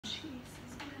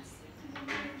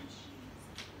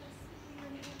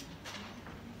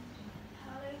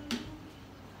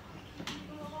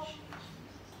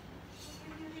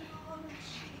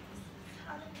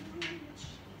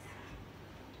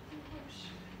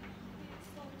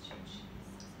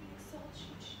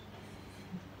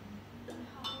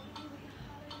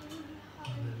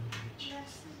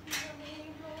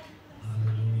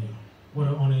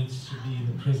to be in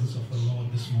the presence of the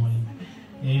Lord this morning.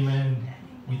 Amen.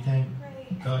 We thank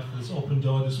God for this open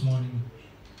door this morning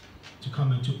to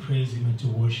come and to praise Him and to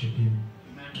worship Him.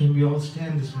 Can we all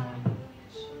stand this morning?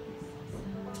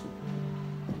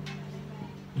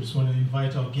 We just want to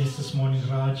invite our guests this morning,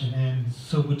 Raj and Anne. It's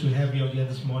so good to have you out here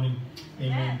this morning.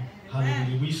 Amen.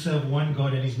 Hallelujah. We serve one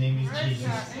God and His name is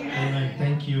Jesus. Amen.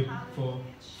 Thank you for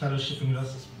fellowshipping with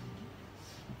us this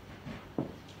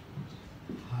morning.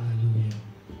 Hallelujah.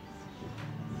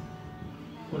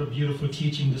 What a beautiful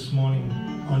teaching this morning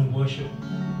on worship.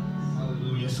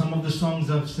 Hallelujah. Some of the songs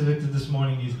I've selected this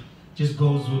morning just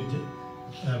goes with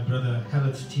Brother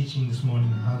Hallett's teaching this morning.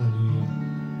 Hallelujah.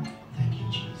 Thank you,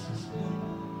 Jesus.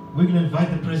 We're going to invite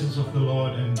the presence of the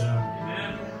Lord, and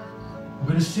we're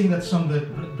going to sing that song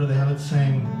that Brother Hallett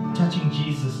sang, Touching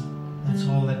Jesus. That's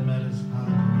all that matters.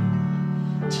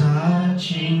 Hallelujah.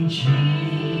 Touching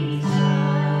Jesus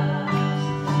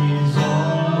is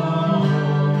all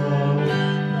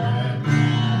that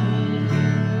matters.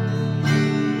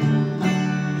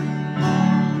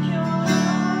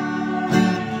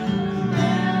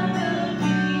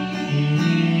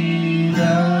 Be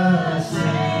the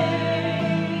same.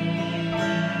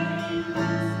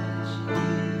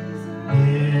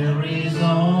 There is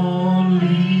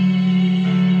only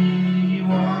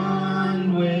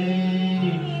one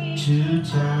way to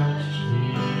touch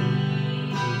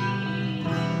Him.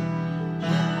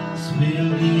 Just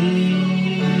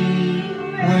believe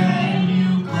when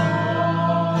you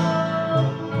call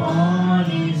upon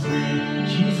His name.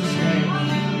 Jesus' name.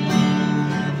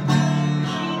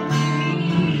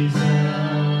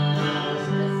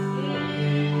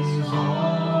 Jesus is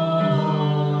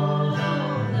all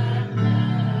that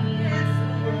matters.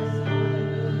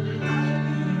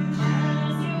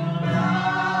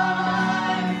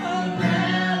 Life will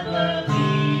never be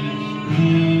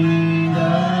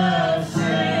the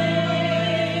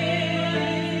same.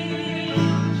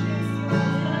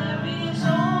 There is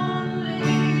only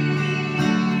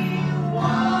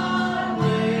one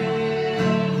way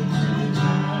to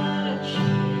touch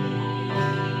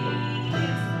Him.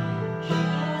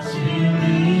 Just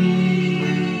believe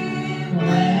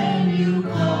when you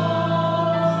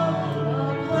call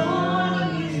upon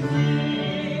His name.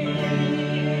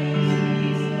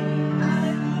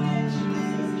 Thank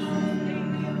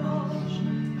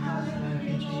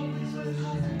you, Jesus.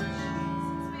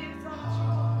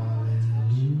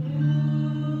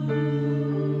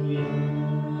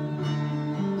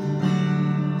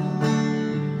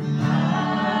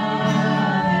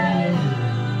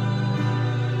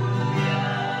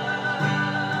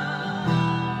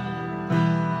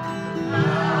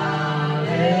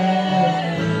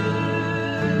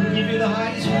 We give you the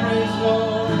highest praise,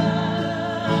 Lord.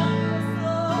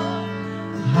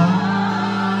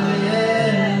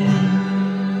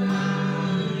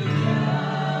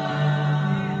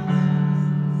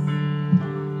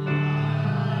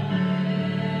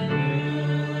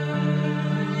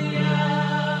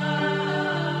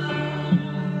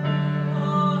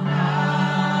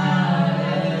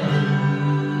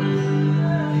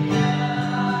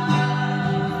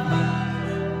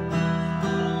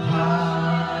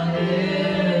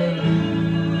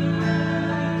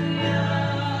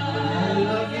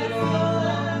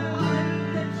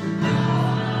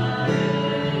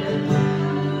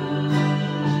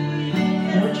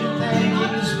 Won't you thank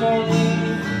Him this morning?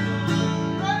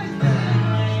 Thank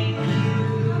you,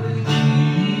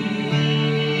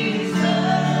 Jesus.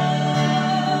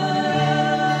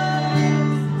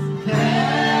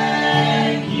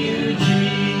 Thank you,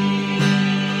 Jesus.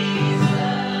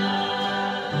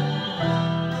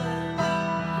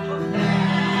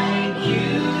 Thank you,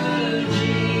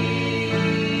 Jesus.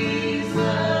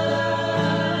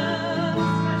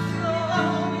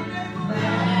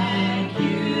 Thank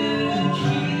you,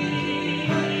 Jesus.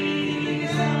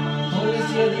 Oh,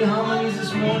 let's hear the harmonies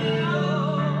this morning.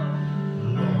 Lord,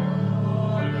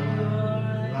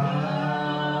 I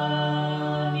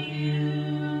love you.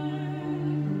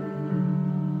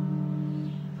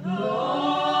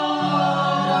 Lord,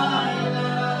 I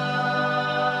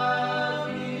love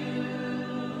you.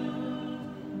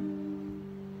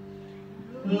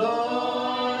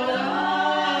 Lord, I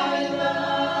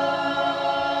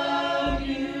love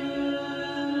you.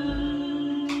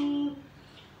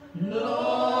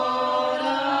 Lord, I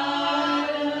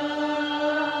love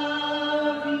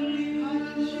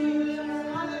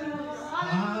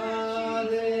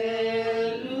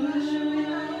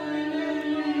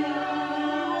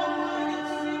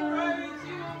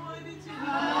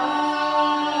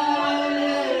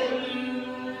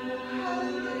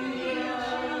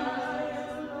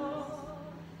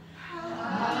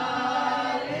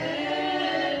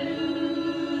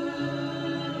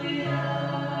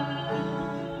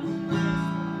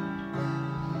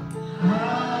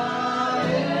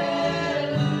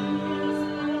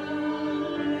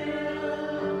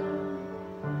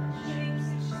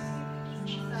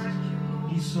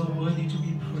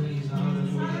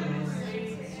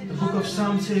book of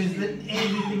Psalms says, let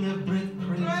everything have breath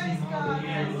praise Him. Praise God.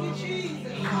 Thank you,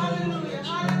 Jesus. Hallelujah.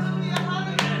 Hallelujah.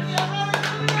 Hallelujah.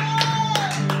 Hallelujah. Hallelujah.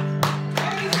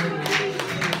 Praise you, Jesus.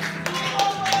 You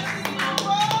are worthy. You are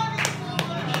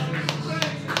worthy.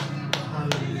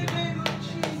 In the name of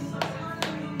Jesus.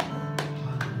 Hallelujah,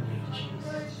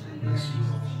 Jesus. Bless you,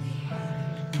 Lord.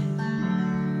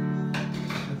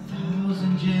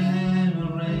 1,000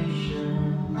 generations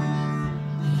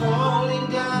falling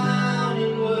down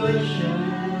in worship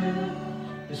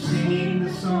to sing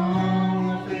the song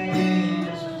of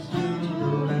ages to the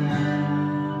Lamb.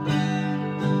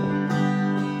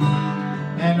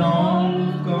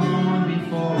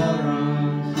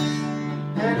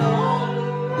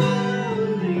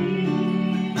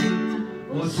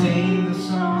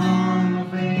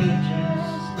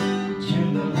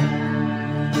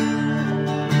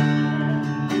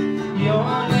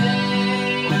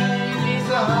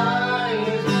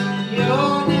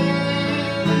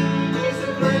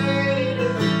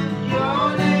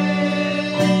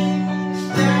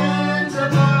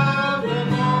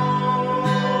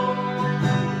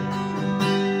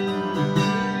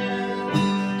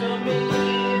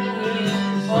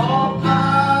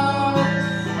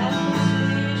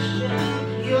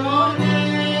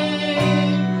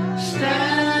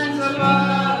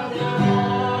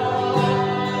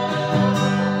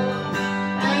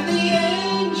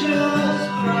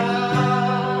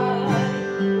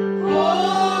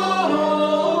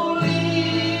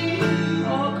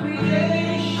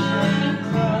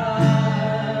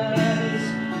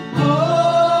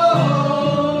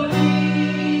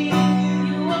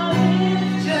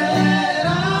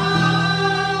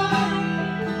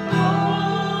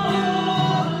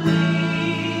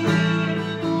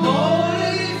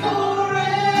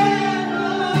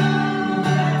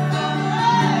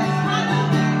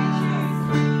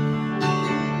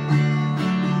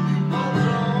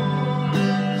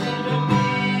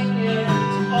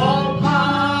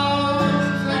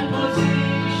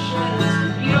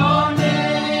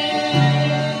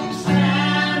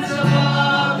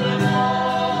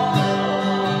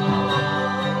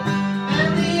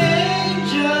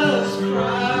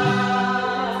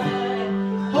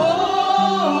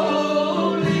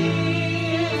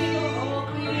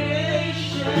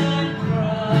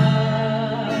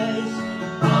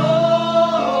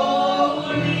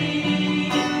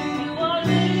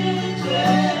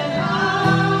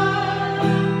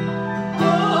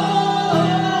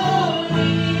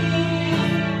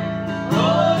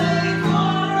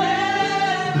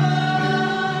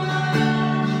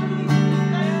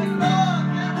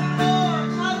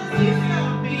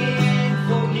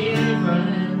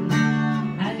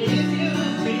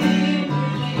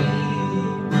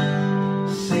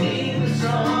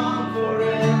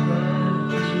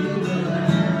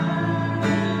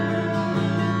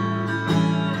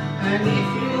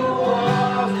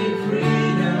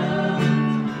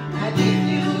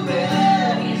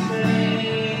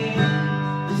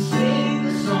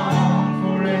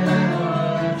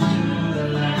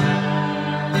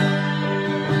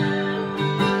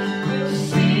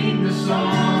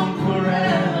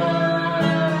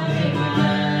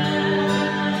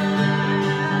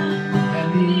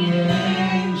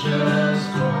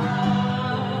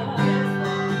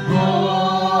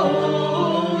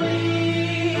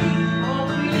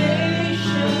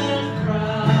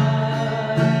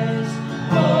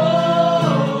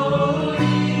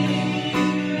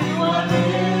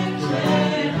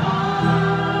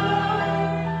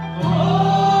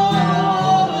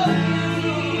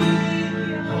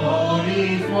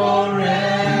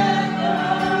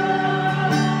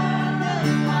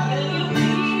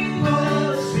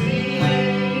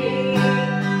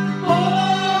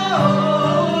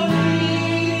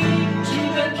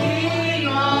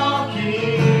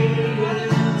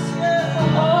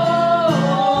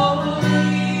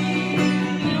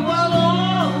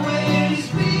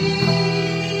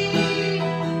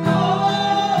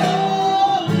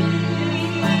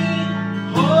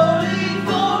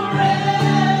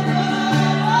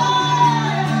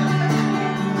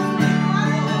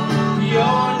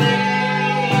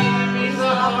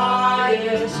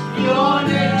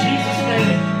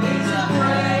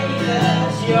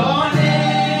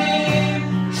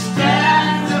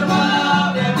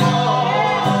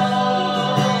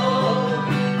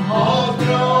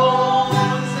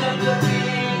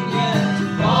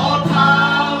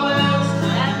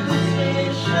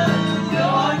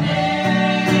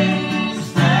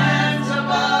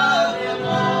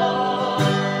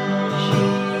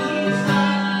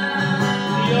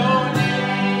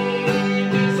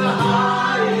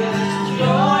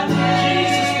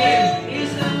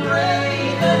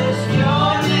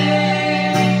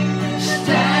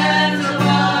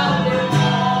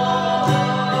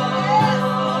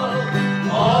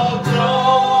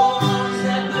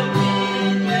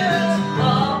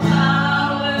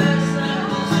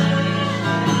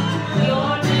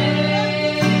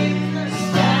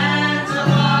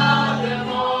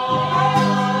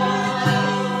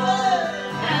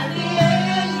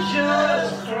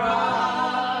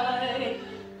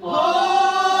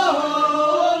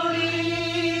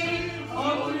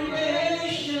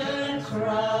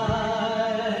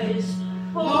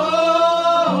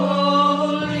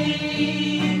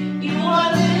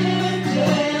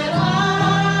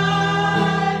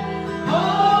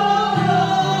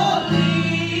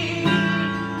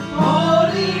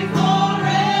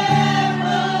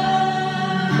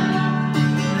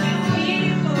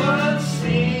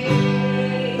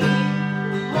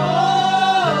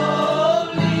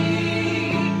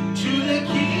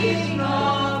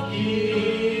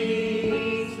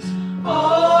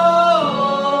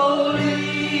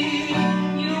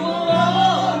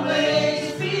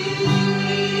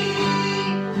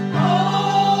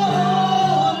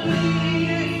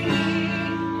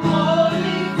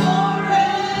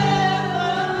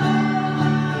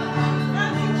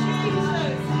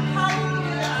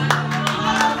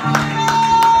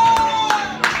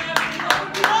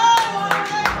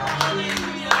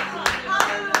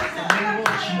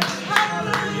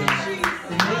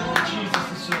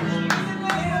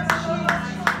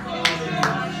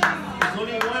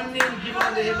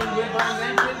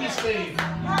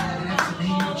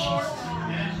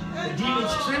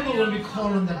 When we call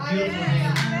on that beautiful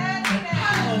name, that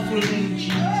powerful name,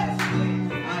 Jesus.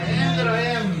 I am that I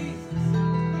am.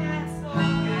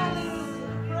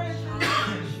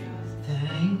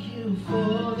 Thank you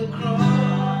for the cross.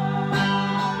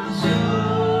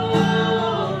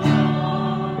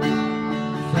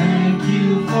 Thank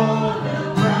you for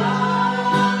the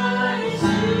price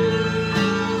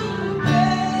you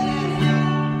paid,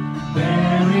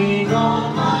 bearing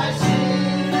all my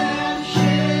sin and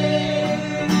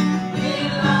shame.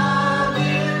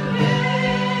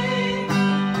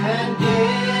 And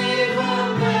gave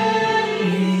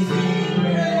amazing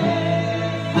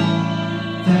grace.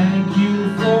 Thank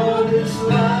you for this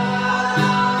love,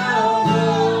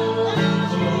 oh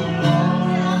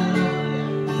Lord.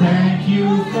 Thank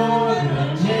you for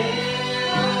the nail-pierced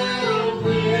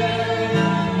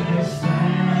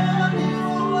hands.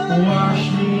 Wash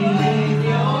me in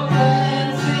your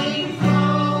cleansing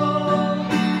flow.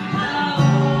 Now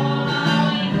I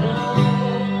know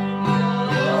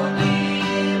your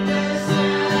deepness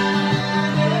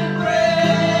and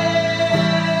embrace.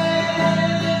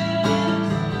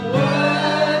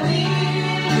 Worthy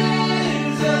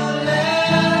is the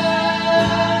Lamb,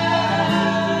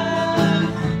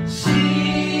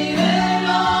 seated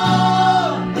on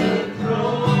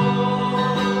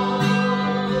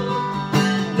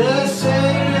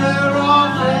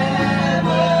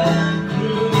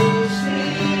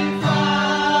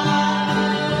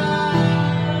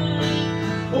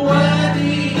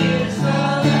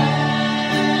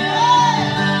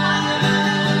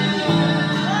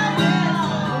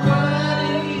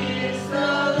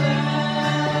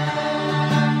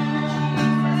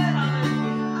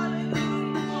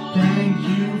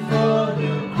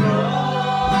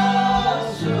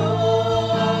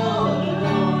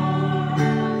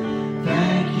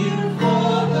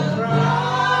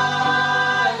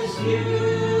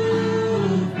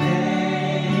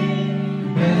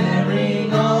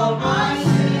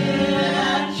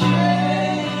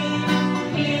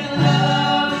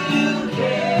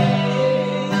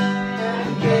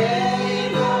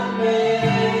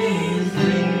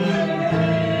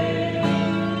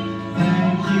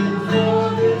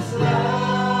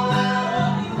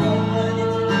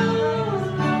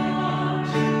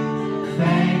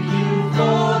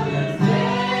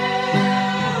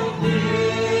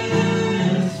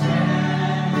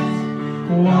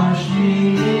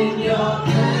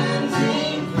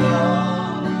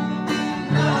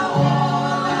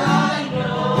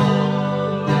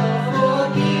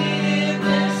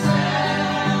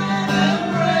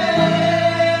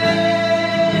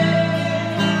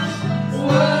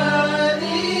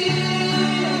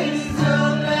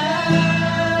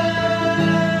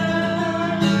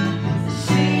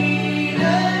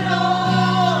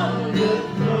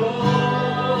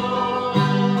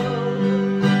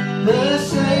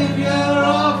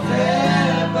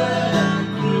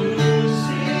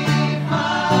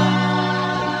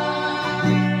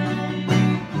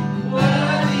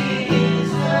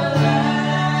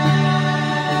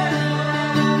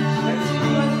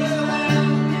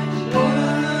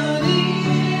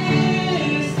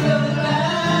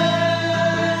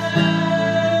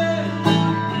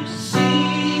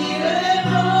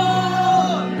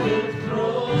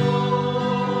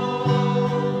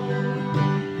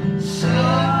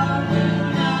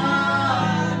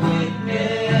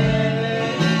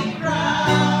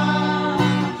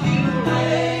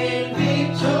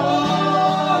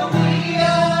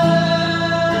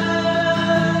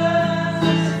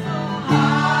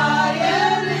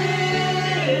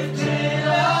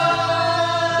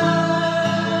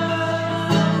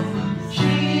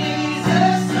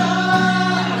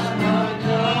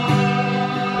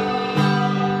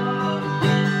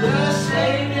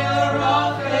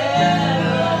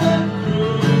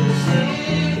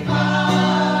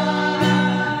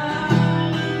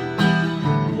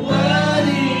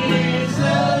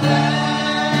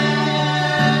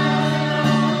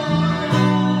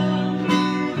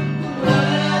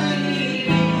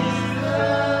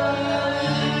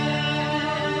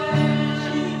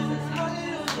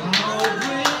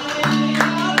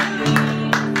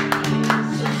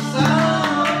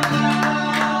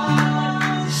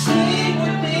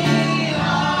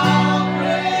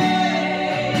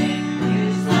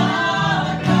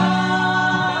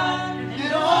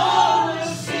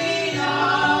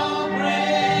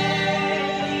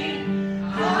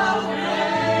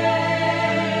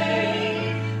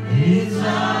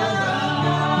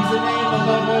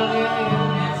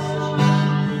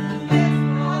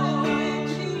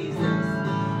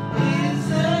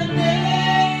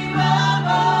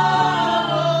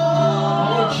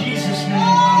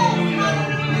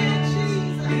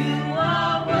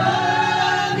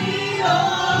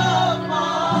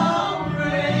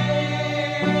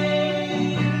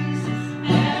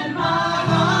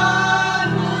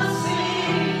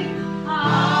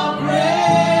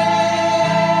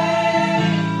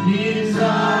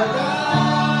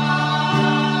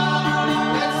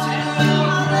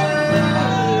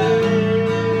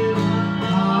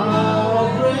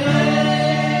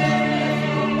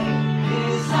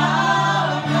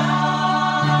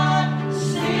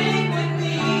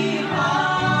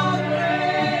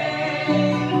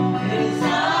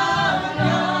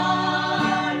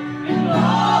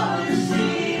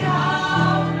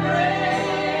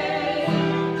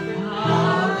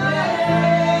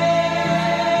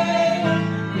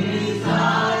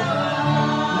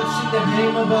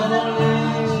above all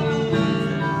names.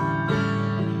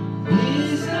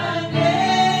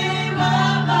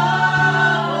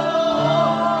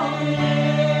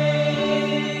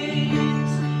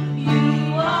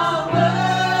 You are great.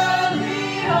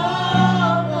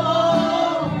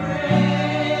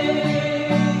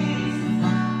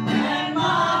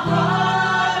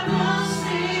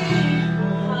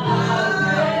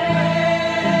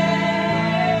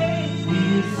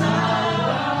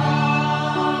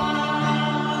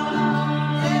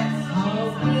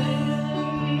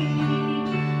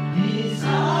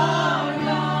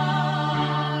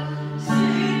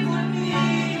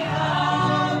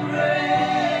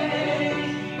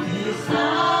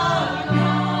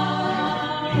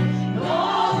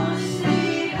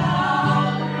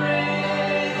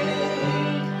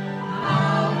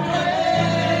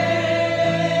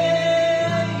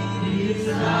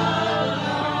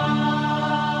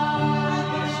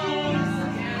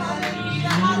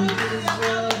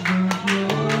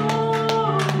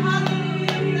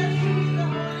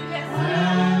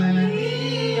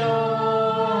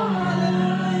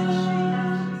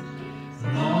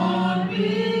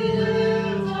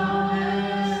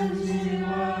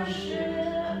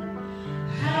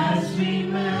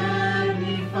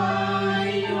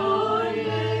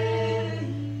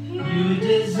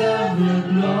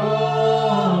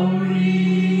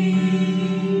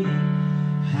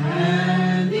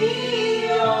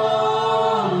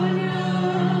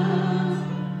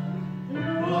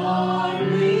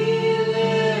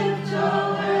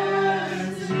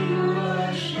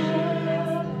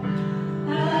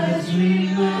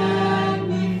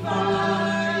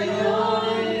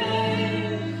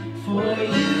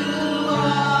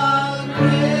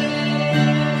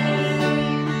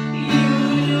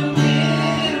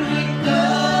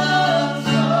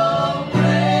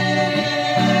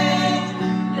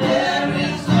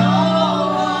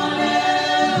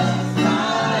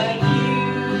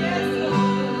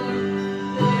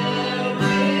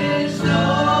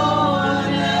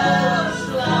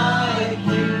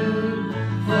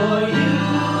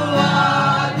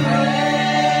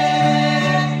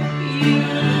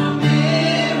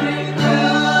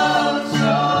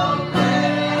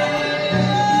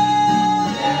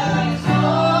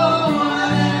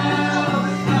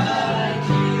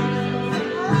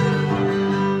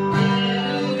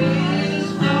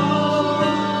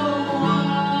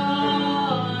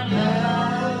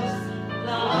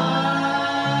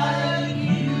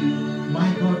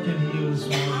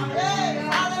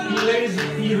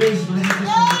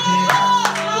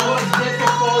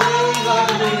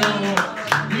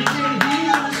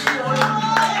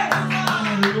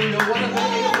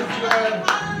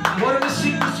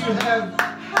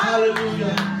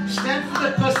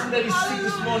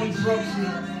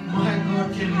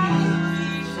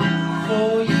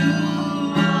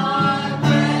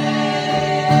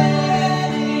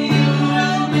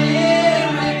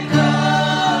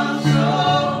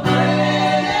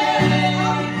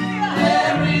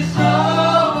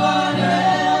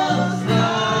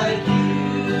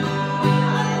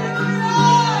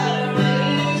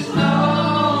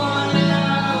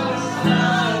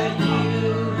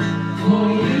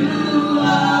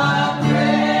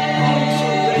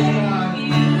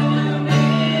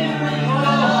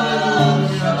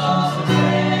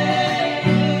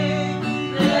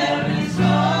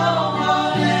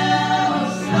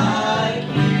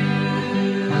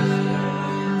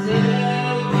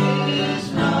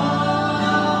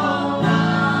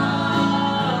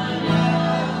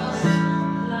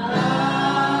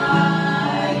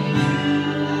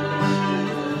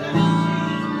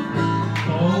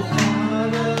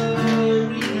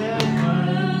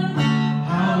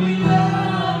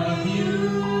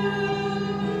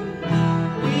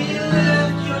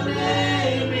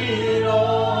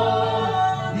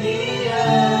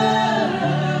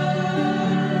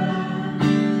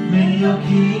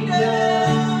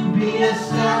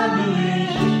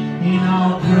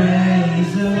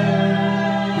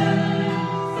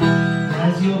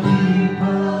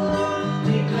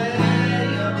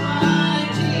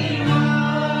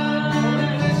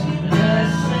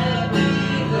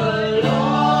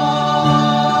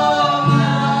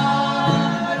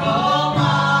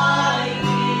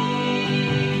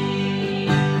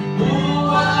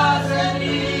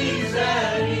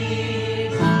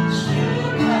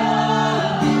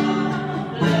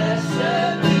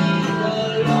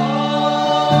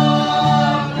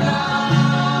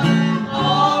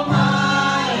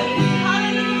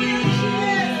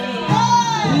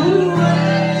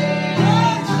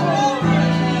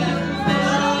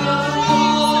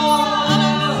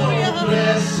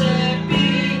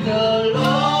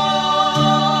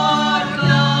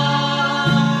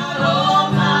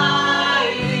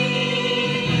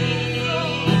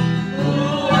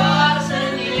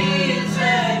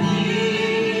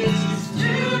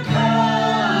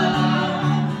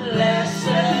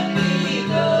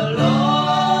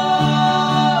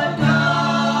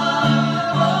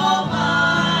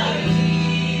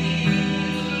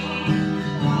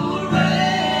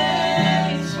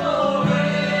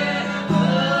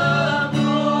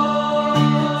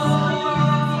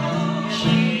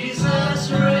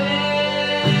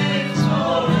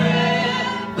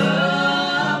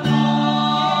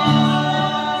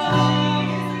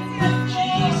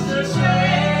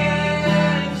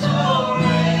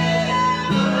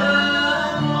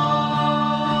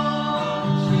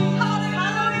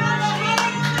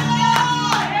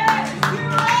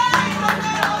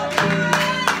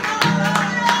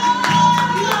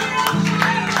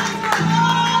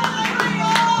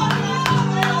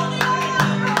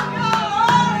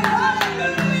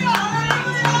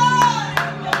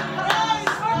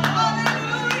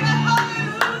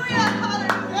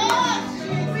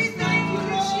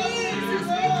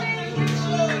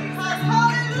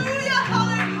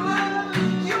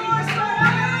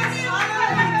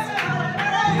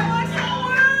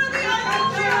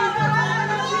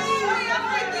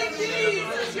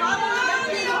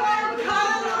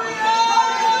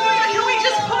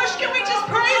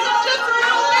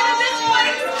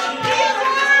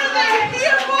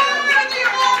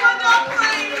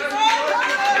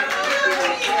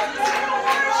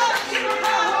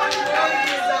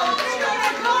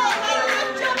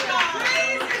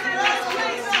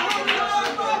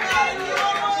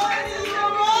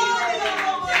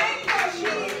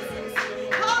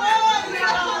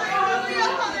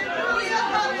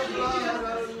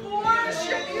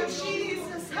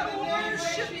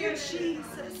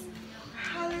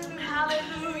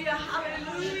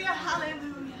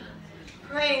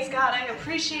 Praise God. I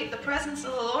appreciate the presence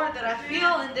of the Lord that I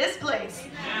feel in this place.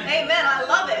 Amen. I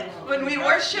love it. When we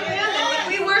worship Him, and when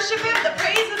we worship Him, the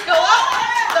praises go up,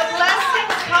 the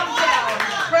blessings come down.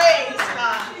 Praise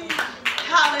God.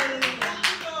 Hallelujah.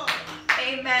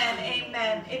 Amen.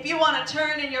 Amen. If you want to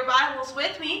turn in your Bibles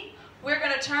with me, we're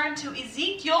going to turn to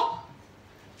Ezekiel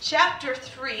chapter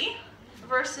 3,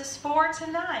 verses 4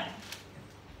 to 9.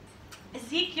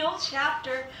 Ezekiel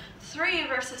chapter 3,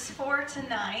 verses 4 to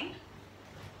 9.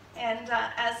 And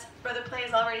as Brother Clay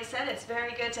has already said, it's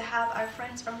very good to have our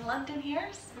friends from London here.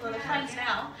 Well, they're friends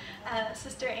now,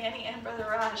 Sister Annie and Brother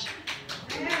Raj.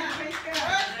 Praise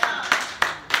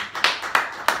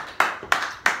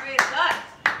God.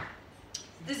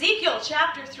 Ezekiel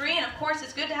chapter 3, and of course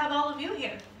it's good to have all of you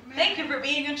here. Thank you for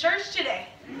being in church today.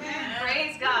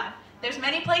 Praise God. There's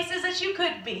many places that you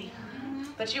could be,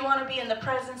 but you want to be in the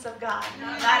presence of God.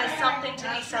 That is something to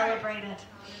be celebrated.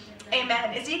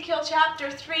 Amen. Ezekiel chapter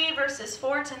 3, verses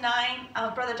 4 to 9.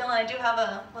 Brother Dylan, I do have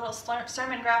a little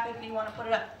sermon graphic if you want to put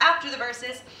it up after the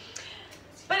verses.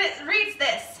 But it reads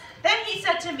this. Then he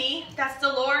said to me, that's the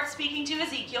Lord speaking to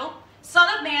Ezekiel, Son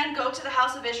of man, go to the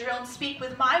house of Israel and speak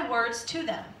with my words to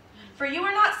them. For you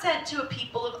are not sent to a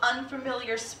people of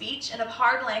unfamiliar speech and of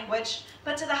hard language,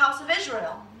 but to the house of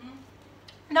Israel.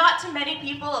 Not to many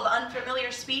people of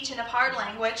unfamiliar speech and of hard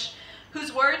language,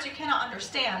 whose words you cannot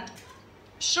understand.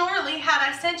 Surely, had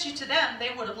I sent you to them,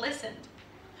 they would have listened.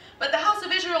 But the house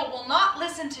of Israel will not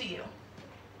listen to you,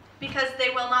 because they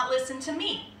will not listen to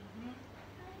me.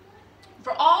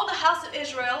 For all the house of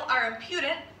Israel are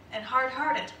impudent and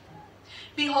hard-hearted.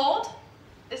 Behold,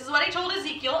 this is what he told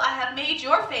Ezekiel, I have made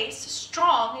your face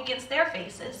strong against their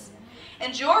faces,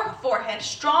 and your forehead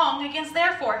strong against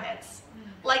their foreheads,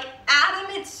 like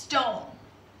adamant stone.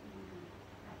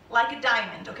 Like a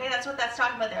diamond, okay? That's what that's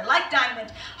talking about there. Like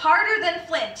diamond, harder than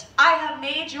flint, I have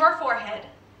made your forehead.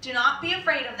 Do not be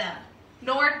afraid of them,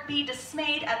 nor be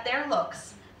dismayed at their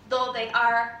looks, though they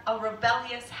are a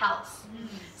rebellious house.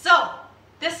 So,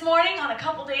 this morning, on a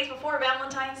couple days before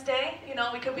Valentine's Day, you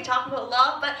know, we could be talking about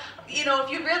love, but, you know, if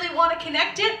you really want to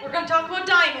connect it, we're going to talk about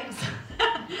diamonds.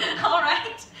 All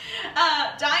right?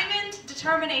 Diamond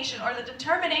determination, or the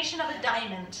determination of a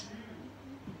diamond.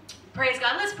 Praise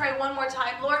God. Let's pray one more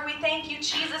time. Lord, we thank you,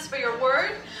 Jesus, for your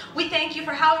word. We thank you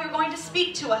for how you're going to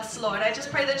speak to us, Lord. I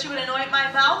just pray that you would anoint my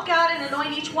mouth, God, and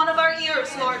anoint each one of our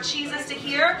ears, Lord Jesus, to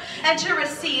hear and to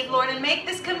receive, Lord, and make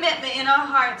this commitment in our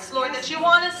hearts, Lord, that you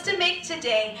want us to make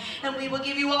today. And we will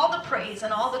give you all the praise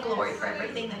and all the glory for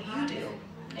everything that you do.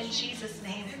 In Jesus'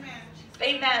 name.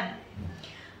 Amen.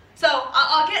 So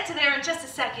I'll get to there in just a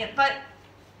second, but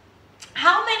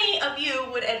how many of you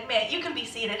would admit, you can be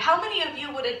seated, how many of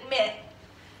you would admit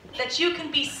that you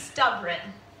can be stubborn?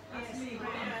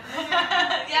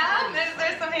 Yeah,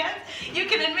 there's some hands. You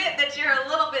can admit that you're a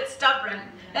little bit stubborn.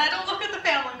 Now, don't look at the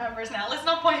family members now. Let's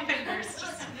not point fingers.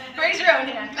 Just raise your own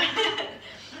hand.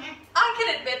 I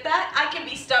can admit that. I can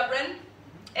be stubborn.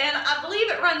 And I believe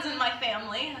it runs in my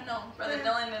family. I know Brother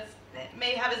Dylan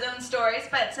may have his own stories,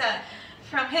 but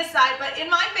from his side, but in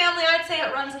my family, I'd say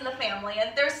it runs in the family.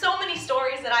 And there's so many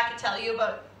stories that I could tell you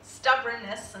about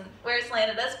stubbornness and where it's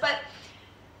landed us, but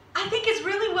I think it's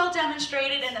really well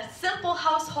demonstrated in a simple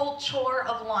household chore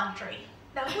of laundry.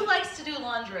 Now, who likes to do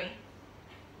laundry?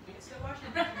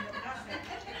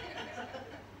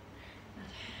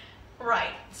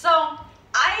 Right. So,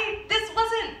 this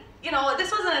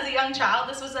wasn't as a young child.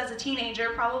 This was as a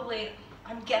teenager, probably,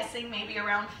 I'm guessing, maybe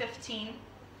around 15.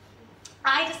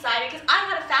 I decided, because I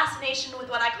had a fascination with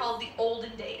what I called the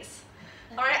olden days.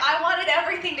 All right, I wanted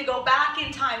everything to go back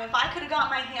in time. If I could have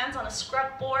got my hands on a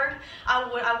scrub board, I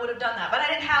would have done that. But I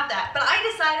didn't have that. But I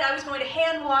decided I was going to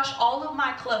hand wash all of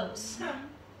my clothes.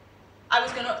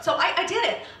 So I did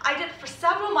it. I did it for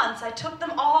several months. I took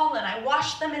them all and I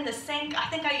washed them in the sink. I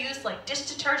think I used like dish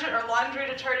detergent or laundry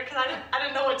detergent because I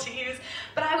didn't know what to use.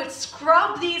 But I would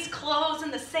scrub these clothes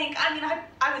in the sink. I mean,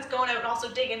 I was going out and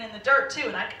also digging in the dirt too.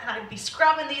 And I'd be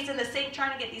scrubbing these in the sink,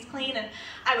 trying to get these clean. And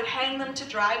I would hang them to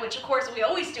dry, which of course we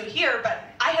always do here. But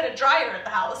I had a dryer at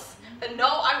the house. But no,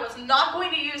 I was not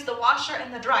going to use the washer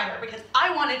and the dryer because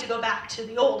I wanted to go back to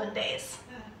the olden days.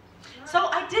 So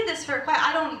I did this for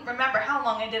I don't remember how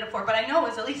long I did it for, but I know it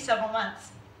was at least several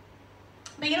months.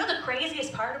 But you know the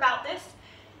craziest part about this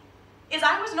is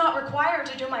I was not required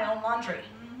to do my own laundry.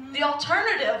 The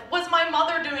alternative was my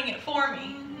mother doing it for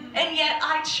me. And yet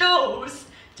I chose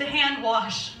to hand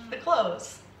wash the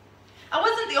clothes. I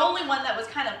wasn't the only one that was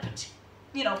kind of,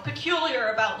 peculiar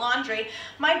about laundry.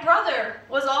 My brother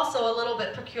was also a little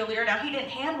bit peculiar. Now, he didn't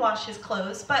hand wash his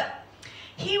clothes, but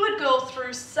he would go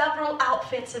through several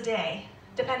outfits a day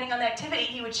depending on the activity,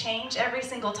 he would change every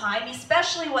single time,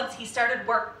 especially once he started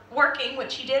working,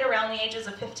 which he did around the ages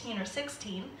of 15 or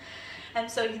 16. And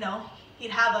so, you know,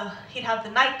 he'd have the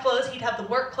night clothes, he'd have the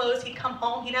work clothes, he'd come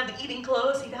home, he'd have the eating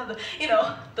clothes, he'd have the, you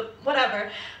know, the whatever.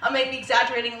 I may be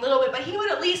exaggerating a little bit, but he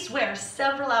would at least wear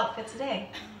several outfits a day.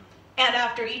 And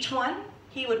after each one,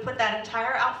 he would put that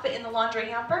entire outfit in the laundry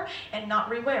hamper and not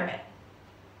rewear it.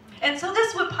 And so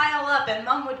this would pile up, and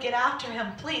Mom would get after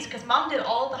him, please, because Mom did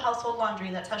all the household laundry.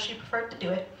 That's how she preferred to do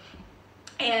it.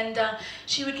 And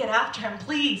she would get after him,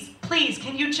 please, please,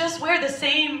 can you just wear the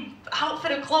same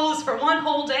outfit of clothes for one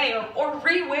whole day, or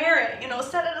rewear it, you know,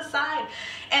 set it aside.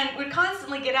 And would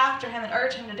constantly get after him and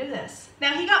urge him to do this.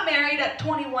 Now, he got married at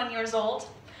 21 years old.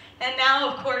 And now,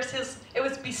 of course, it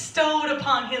was bestowed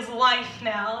upon his wife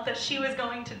now that she was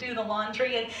going to do the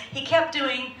laundry, and he kept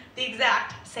doing the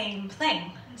exact same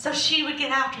thing. So she would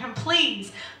get after him,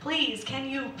 please, please, can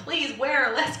you please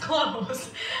wear less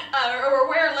clothes, or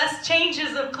wear less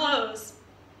changes of clothes?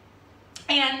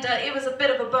 And it was a bit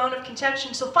of a bone of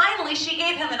contention. So finally, she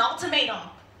gave him an ultimatum.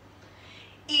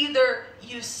 Either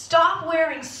you stop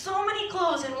wearing so many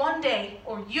clothes in one day,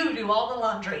 or you do all the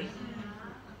laundry.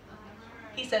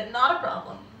 He said, not a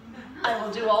problem. I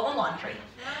will do all the laundry.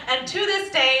 And to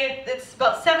this day, it's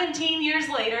about 17 years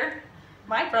later,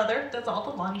 my brother does all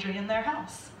the laundry in their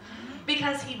house.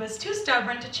 Because he was too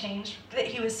stubborn to change, that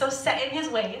he was so set in his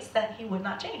ways that he would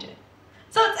not change it.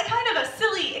 So it's a kind of a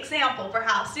silly example,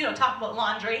 perhaps, you know, talk about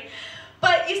laundry.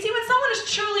 But you see, when someone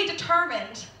is truly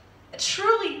determined,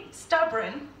 truly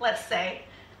stubborn, let's say,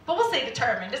 but we'll say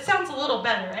determined. It sounds a little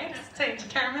better, right? Say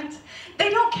determined. They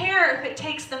don't care if it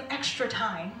takes them extra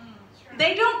time.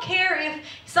 They don't care if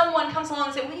someone comes along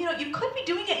and says, well, you know, you could be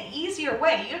doing it an easier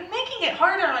way. You're making it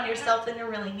harder on yourself than you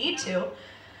really need to.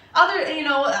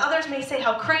 Others may say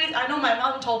how crazy, I know my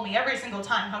mom told me every single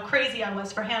time how crazy I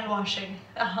was for hand washing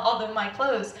all of my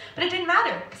clothes. But it didn't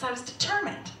matter because I was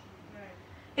determined.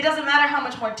 It doesn't matter how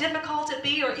much more difficult it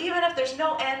be, or even if there's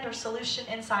no end or solution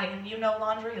inside, and you know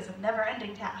laundry is a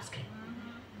never-ending task.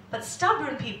 But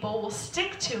stubborn people will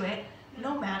stick to it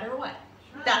no matter what.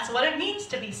 That's what it means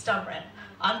to be stubborn.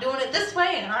 I'm doing it this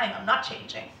way, and I am not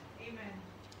changing. Amen.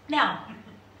 Now,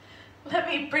 let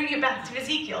me bring you back to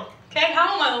Ezekiel. Okay,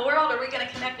 how in the world are we going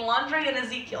to connect laundry and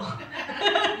Ezekiel?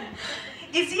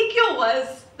 Ezekiel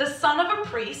was the son of a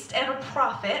priest and a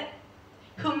prophet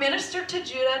who ministered to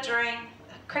Judah during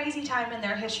a crazy time in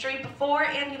their history, before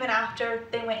and even after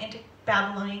they went into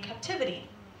Babylonian captivity.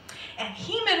 And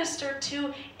he ministered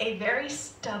to a very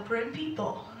stubborn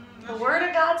people. The Word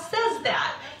of God says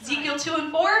that. Ezekiel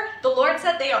 2:4, the Lord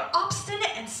said they are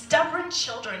obstinate and stubborn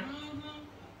children.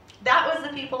 That was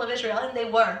the people of Israel, and they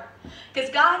were. Because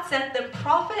God sent them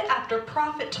prophet after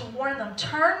prophet to warn them,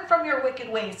 turn from your wicked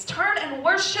ways. Turn and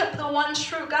worship the one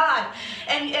true God.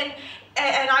 And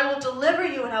I will deliver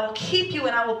you, and I will keep you,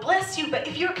 and I will bless you. But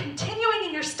if you're continuing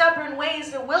in your stubborn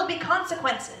ways, there will be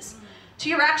consequences to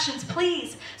your actions,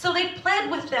 please. So they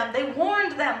pled with them. They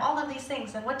warned them, all of these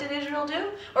things. And what did Israel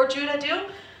do, or Judah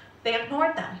do? They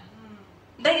ignored them.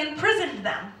 They imprisoned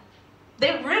them.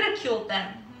 They ridiculed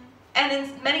them. And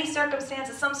in many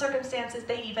circumstances, some circumstances,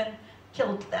 they even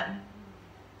killed them.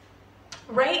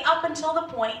 Right up until the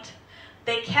point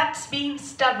they kept being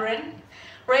stubborn,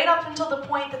 right up until the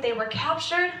point that they were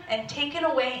captured and taken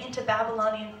away into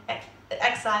Babylonian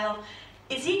exile,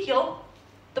 Ezekiel,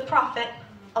 the prophet,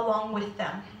 along with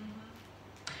them.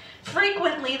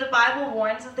 Frequently, the Bible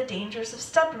warns of the dangers of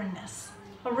stubbornness.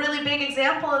 A really big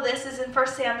example of this is in 1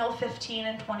 Samuel 15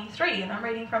 and 23, and I'm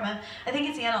reading from I think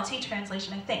it's the NLT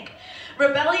translation, I think.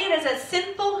 Rebellion is as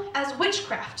sinful as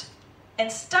witchcraft,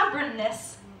 and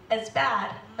stubbornness as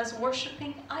bad as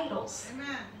worshiping idols.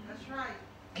 Amen. That's right.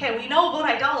 Okay, we know about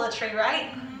idolatry, right?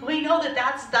 We know that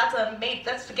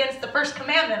that's against the first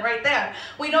commandment right there.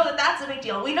 We know that that's a big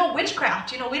deal. We know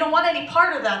witchcraft. You know, we don't want any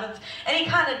part of that, of any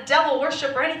kind of devil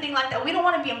worship or anything like that. We don't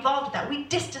want to be involved with that. We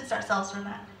distance ourselves from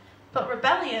that. But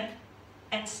rebellion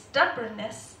and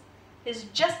stubbornness is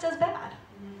just as bad.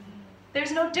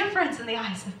 There's no difference in the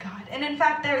eyes of God. And in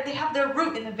fact, they have their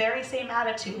root in the very same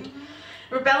attitude.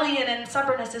 Rebellion and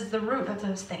stubbornness is the root of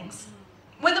those things.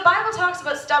 When the Bible talks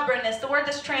about stubbornness, the word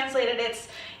that's translated,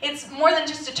 it's more than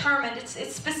just determined. It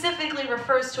specifically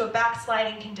refers to a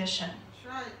backsliding condition.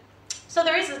 That's right. So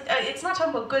there is it's not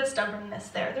talking about good stubbornness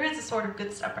there. There is a sort of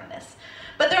good stubbornness.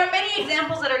 But there are many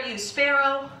examples that are used.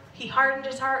 Pharaoh, he hardened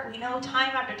his heart. We know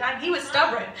time after time. He was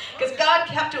stubborn because God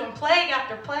kept doing plague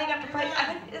after plague after plague. I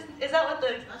think, is that what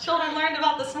the children learned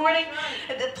about this morning?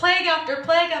 The plague after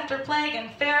plague after plague,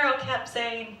 and Pharaoh kept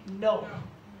saying, no,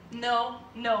 no,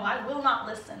 no, I will not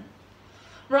listen.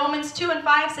 Romans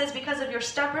 2:5 says, because of your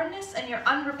stubbornness and your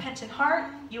unrepentant heart,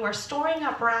 you are storing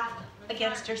up wrath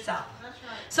against yourself.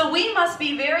 So we must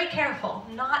be very careful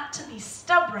not to be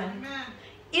stubborn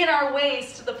in our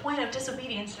ways to the point of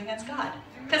disobedience against God.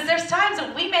 Because there's times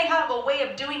when we may have a way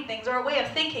of doing things or a way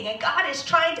of thinking, and God is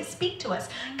trying to speak to us.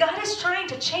 God is trying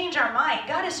to change our mind.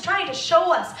 God is trying to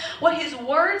show us what His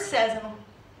Word says, and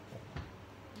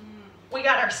we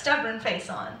got our stubborn face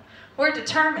on. We're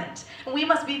determined, and we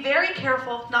must be very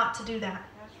careful not to do that.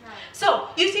 So,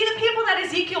 you see the people that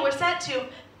Ezekiel was sent to,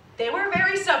 they were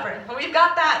very stubborn. We've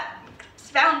got that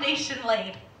foundation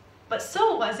laid. But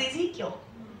so was Ezekiel.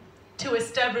 To a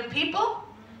stubborn people,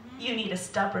 you need a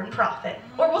stubborn prophet.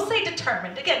 Or we'll say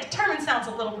determined. Again, determined sounds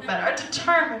a little bit better. A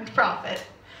determined prophet.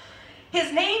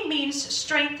 His name means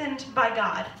strengthened by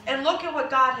God. And look at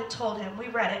what God had told him. We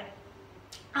read it.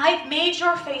 I've made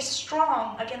your face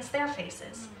strong against their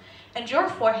faces, and your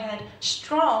forehead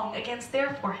strong against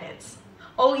their foreheads.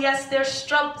 Oh yes, they're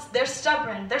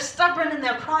stubborn. They're stubborn in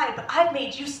their pride, but I've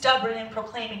made you stubborn in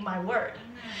proclaiming my word.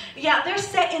 Yeah, they're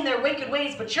set in their wicked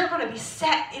ways, but you're going to be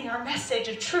set in your message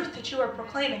of truth that you are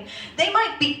proclaiming. They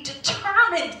might be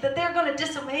determined that they're going to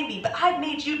disobey me, but I've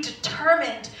made you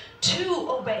determined to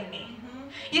obey me.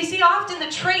 You see, often the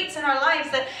traits in our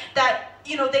lives that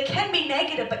they can be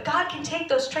negative, but God can take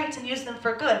those traits and use them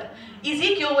for good.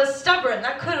 Ezekiel was stubborn.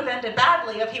 That could have ended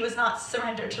badly if he was not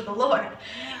surrendered to the Lord.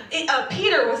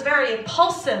 Peter was very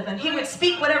impulsive, and he would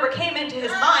speak whatever came into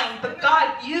his mind, but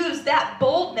God used that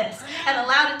boldness and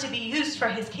allowed it to be used for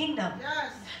His kingdom.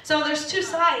 So there's two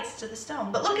sides to the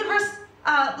stone. But look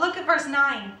at verse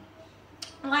 9.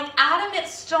 Like adamant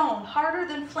stone, harder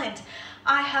than flint,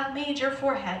 I have made your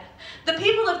forehead. The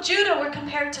people of Judah were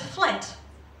compared to flint.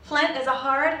 Flint is a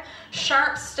hard,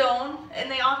 sharp stone,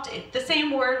 and the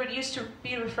same word would used to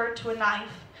be referred to a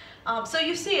knife. So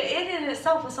you see, it in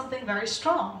itself was something very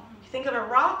strong. You think of a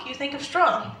rock, you think of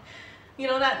strong.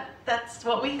 That's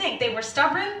what we think. They were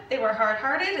stubborn, they were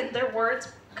hard-hearted, and their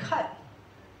words cut.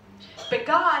 But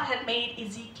God had made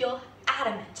Ezekiel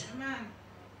adamant. Amen.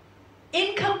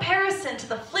 In comparison to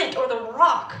the flint or the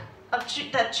rock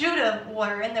that Judah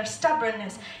were in their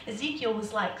stubbornness, Ezekiel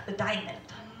was like the diamond.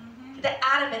 The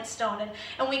adamant stone.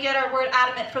 And we get our word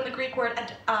adamant from the Greek word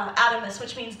adamus,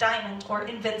 which means diamond or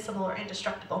invincible or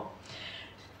indestructible.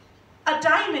 A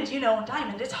diamond,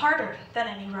 it's harder than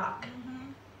any rock.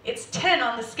 It's 10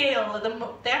 on the scale.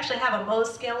 They actually have a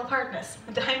Mohs scale of hardness.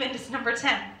 A diamond is number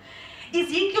 10.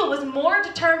 Ezekiel was more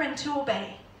determined to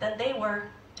obey than they were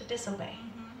to disobey.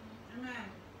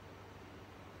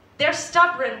 Their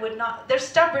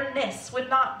stubbornness would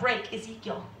not break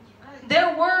Ezekiel.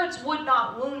 Their words would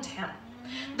not wound him.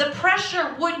 The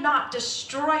pressure would not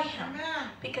destroy him,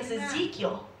 because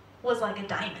Ezekiel was like a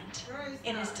diamond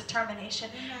in his determination.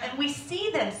 And we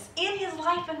see this in his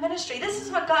life and ministry. This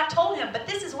is what God told him, but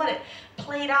this is what it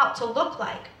played out to look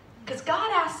like. Because God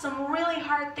asked some really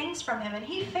hard things from him, and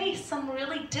he faced some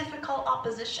really difficult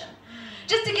opposition.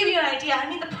 Just to give you an idea,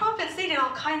 the prophets, they did all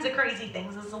kinds of crazy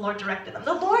things as the Lord directed them.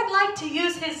 The Lord liked to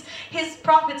use his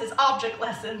prophets as object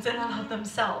lessons in and of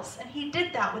themselves. And He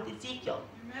did that with Ezekiel.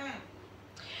 Amen.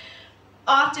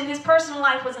 Often his personal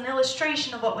life was an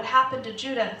illustration of what would happen to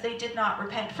Judah if they did not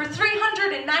repent. For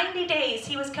 390 days,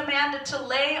 he was commanded to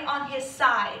lay on his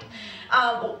side.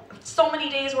 So many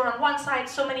days were on one side,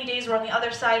 so many days were on the other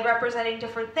side, representing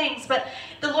different things. But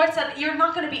the Lord said, you're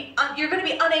going to be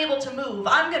unable to move.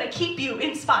 I'm going to keep you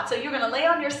in spot. So you're going to lay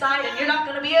on your side, and you're not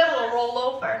going to be able to roll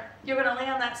over. You're going to lay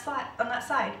on that side.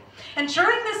 And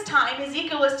during this time,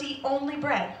 Ezekiel was to eat only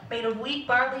bread made of wheat,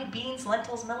 barley, beans,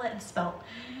 lentils, millet, and spelt.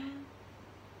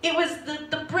 It was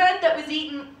the bread that was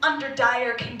eaten under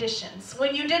dire conditions,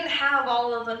 when you didn't have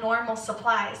all of the normal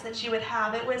supplies that you would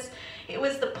have. It was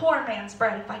the poor man's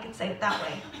bread, if I can say it that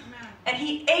way. And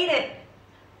he ate it,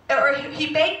 or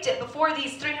he baked it before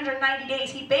these 390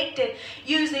 days. He baked it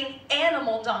using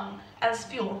animal dung as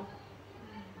fuel.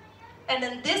 And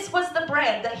then this was the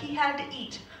bread that he had to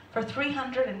eat for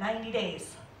 390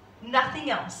 days.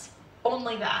 Nothing else,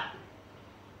 only that.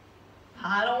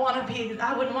 I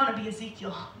wouldn't want to be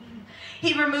Ezekiel.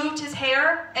 He removed his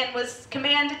hair and was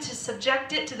commanded to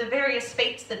subject it to the various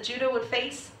fates that Judah would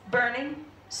face: burning,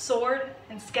 sword,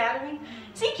 and scattering.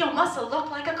 Ezekiel must have looked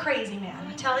like a crazy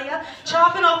man, I tell you.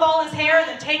 Chopping off all his hair and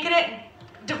then taking it and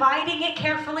dividing it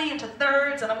carefully into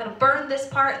thirds. And I'm going to burn this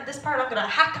part, and this part I'm going to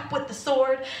hack up with the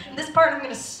sword, and this part I'm going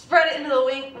to spread it into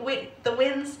the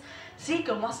winds.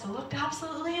 Ezekiel must have looked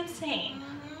absolutely insane.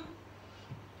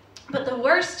 But the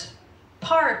worst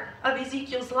part of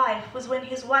Ezekiel's life was when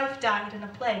his wife died in a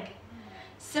plague,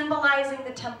 symbolizing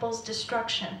the temple's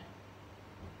destruction.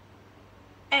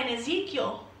 And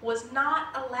Ezekiel was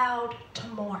not allowed to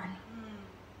mourn.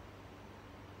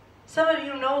 Some of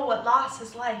you know what loss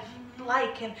is like,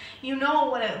 and you know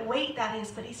what a weight that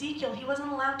is, but Ezekiel, he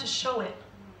wasn't allowed to show it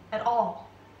at all.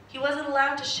 He wasn't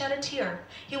allowed to shed a tear.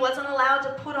 He wasn't allowed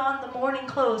to put on the mourning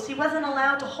clothes. He wasn't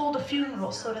allowed to hold a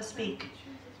funeral, so to speak.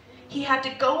 He had to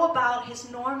go about his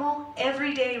normal,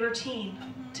 everyday routine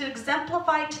to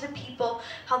exemplify to the people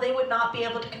how they would not be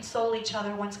able to console each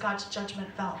other once God's judgment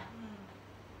fell.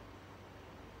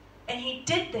 And he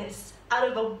did this out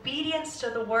of obedience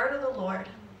to the word of the Lord,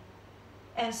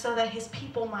 and so that his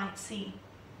people might see.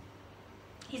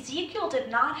 Ezekiel did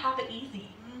not have it easy.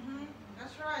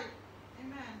 That's right.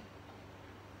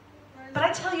 Amen. But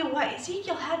I tell you what,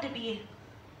 Ezekiel had to be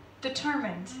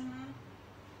determined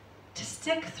to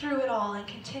stick through it all and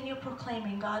continue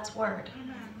proclaiming God's word.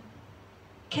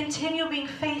 Continue being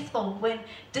faithful when,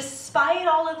 despite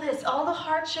all of this, all the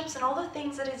hardships and all the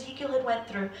things that Ezekiel had went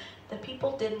through, the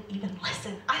people didn't even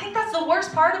listen. I think that's the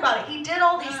worst part about it. He did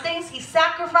all these things. He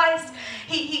sacrificed.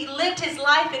 He lived his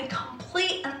life in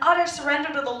complete and utter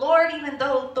surrender to the Lord, even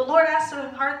though the Lord asked him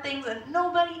hard things and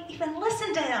nobody even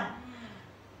listened to him.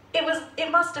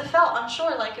 It must have felt, I'm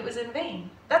sure, like it was in vain.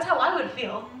 That's how I would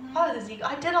feel.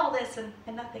 I did all this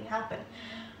and nothing happened.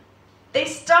 They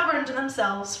stubborned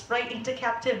themselves right into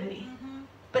captivity.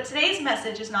 But today's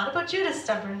message is not about Judah's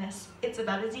stubbornness. It's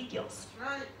about Ezekiel's.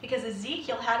 Right. Because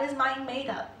Ezekiel had his mind made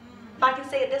up. If I can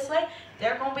say it this way,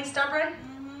 they're going to be stubborn.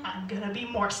 I'm going to be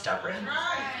more stubborn.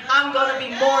 I'm going to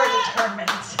be more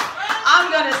determined. I'm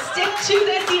going to stick to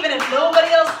this even if nobody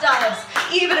else does.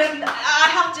 Even if I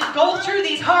have to go through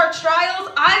these hard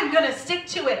trials, I'm going to stick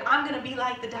to it. I'm going to be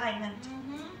like the diamond.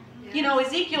 You know,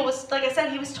 Ezekiel was, like I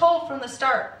said, he was told from the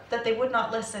start that they would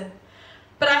not listen.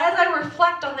 But as I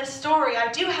reflect on this story,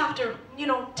 I do have to,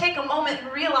 take a moment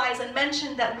and realize and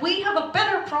mention that we have a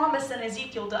better promise than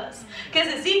Ezekiel does. Because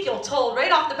Ezekiel told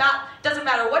right off the bat, doesn't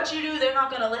matter what you do, they're not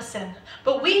going to listen.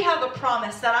 But we have a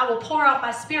promise that I will pour out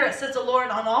my spirit, says the Lord,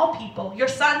 on all people. Your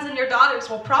sons and your daughters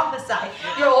will prophesy.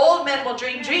 Your old men will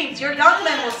dream dreams. Your young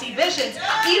men will see visions.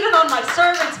 Even on my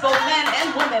servants, both men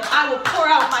and women, I will pour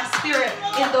out my spirit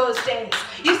in those days.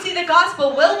 You see, the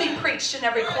gospel will be preached in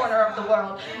every corner of the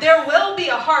world. There will be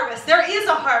a harvest. There is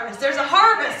a harvest. There's a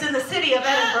harvest in the city of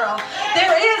Edinburgh.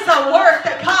 There is a work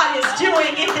that God is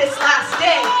doing in this last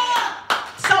day.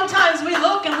 Sometimes we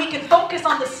look and we can focus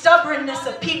on the stubbornness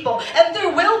of people, and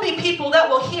there will be people that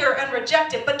will hear and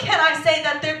reject it. But can I say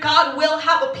that God will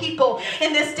have a people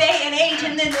in this day and age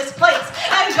and in this place?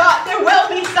 And God, there will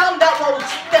be some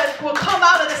that will come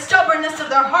out of the stubbornness of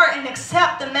their heart and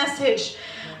accept the message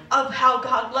of how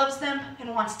God loves them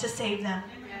and wants to save them.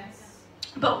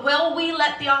 But will we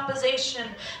let the opposition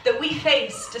that we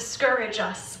face discourage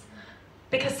us?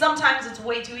 Because sometimes it's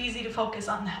way too easy to focus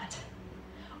on that.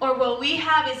 Or will we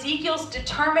have Ezekiel's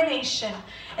determination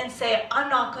and say, I'm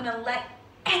not going to let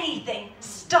anything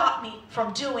stop me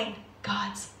from doing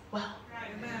God's will.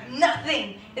 Amen.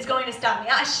 Nothing is going to stop me.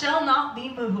 I shall not be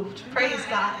moved. Praise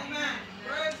God.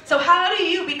 Amen. So how do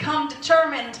you become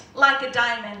determined like a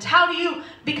diamond? How do you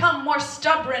become more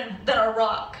stubborn than a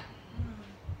rock?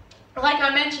 Like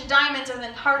I mentioned, diamonds are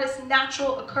the hardest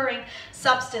natural occurring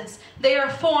substance. They are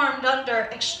formed under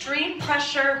extreme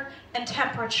pressure and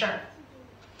temperature.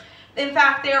 In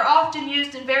fact, they are often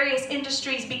used in various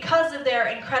industries because of their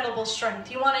incredible strength.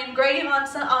 You want to engrave on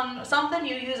something,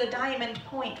 you use a diamond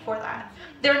point for that.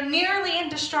 They're nearly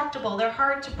indestructible. They're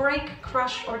hard to break,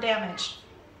 crush, or damage.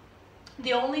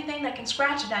 The only thing that can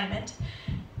scratch a diamond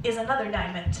is another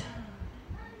diamond.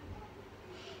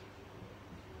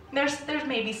 There's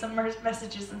maybe some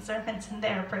messages and sermons in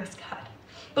there, praise God.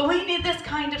 But we need this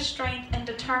kind of strength and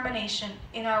determination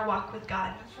in our walk with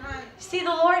God. That's right. See, the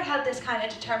Lord had this kind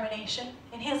of determination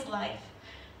in his life.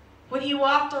 When he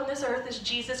walked on this earth as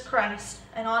Jesus Christ,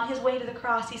 and on his way to the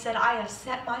cross, he said, I have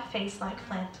set my face like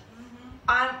flint.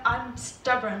 I'm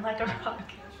stubborn like a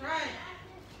rock. That's right.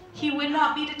 He would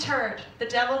not be deterred. The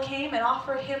devil came and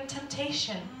offered him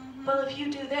temptation. Well, if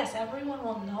you do this, everyone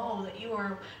will know that you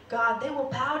are God. They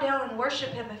will bow down and worship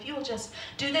him if you'll just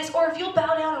do this. Or if you'll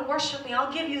bow down and worship me,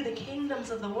 I'll give you the kingdoms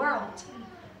of the world.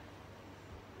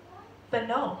 But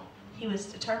no, he was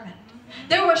determined.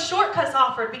 There were shortcuts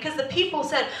offered because the people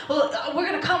said, well, we're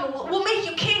going to come and we'll make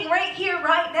you king right here,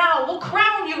 right now. We'll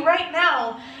crown you right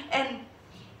now. And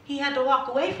he had to walk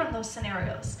away from those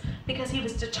scenarios because he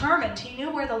was determined. He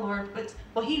knew where the Lord was.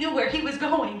 Well, he knew where he was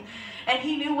going. And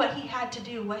he knew what he had to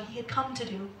do, what he had come to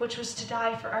do, which was to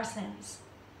die for our sins.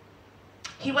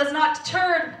 He was not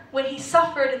deterred when he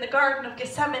suffered in the Garden of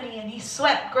Gethsemane and he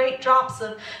sweat great drops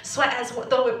of sweat as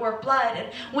though it were blood.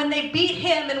 And when they beat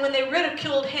him and when they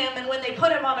ridiculed him and when they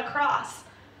put him on a cross.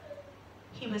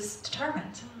 he was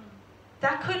determined.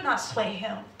 That could not sway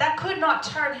him. That could not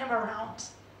turn him around.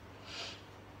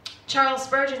 Charles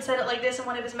Spurgeon said it like this in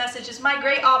one of his messages: "My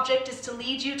great object is to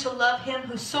lead you to love him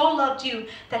who so loved you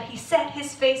that he set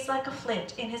his face like a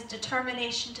flint in his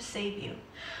determination to save you.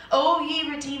 O ye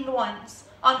redeemed ones,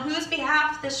 on whose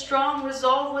behalf this strong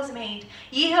resolve was made,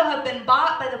 ye who have been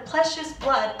bought by the precious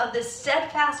blood of this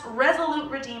steadfast, resolute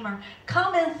Redeemer,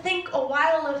 come and think a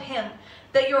while of him,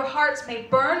 that your hearts may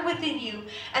burn within you,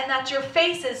 and that your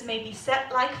faces may be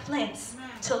set like flints,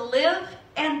 to live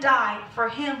and die for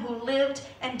him who lived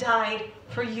and died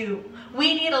for you."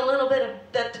 We need a little bit of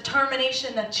the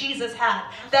determination that Jesus had,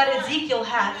 that Ezekiel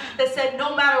had, that said,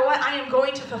 no matter what, I am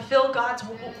going to fulfill God's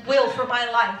will for my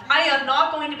life. I am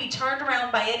not going to be turned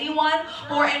around by anyone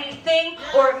or anything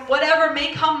or whatever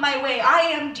may come my way. I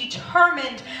am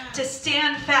determined to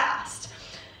stand fast.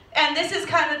 And this is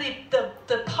kind of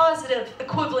the positive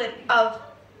equivalent of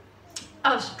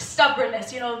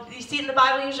stubbornness. You know, you see in the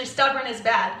Bible, usually stubborn is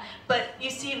bad, but you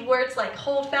see words like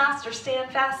hold fast or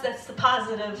stand fast, that's the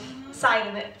positive side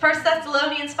of it. 1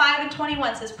 Thessalonians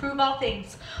 5:21 says, "Prove all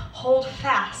things, hold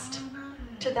fast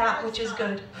to that which is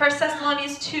good." 1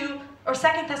 Thessalonians 2, or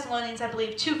 2 Thessalonians, I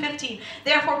believe, 2:15,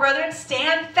 "Therefore, brethren,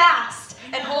 stand fast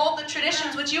and hold the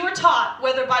traditions which you were taught,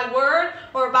 whether by word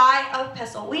or by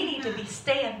epistle." We need to be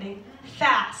standing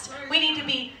fast. We need to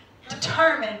be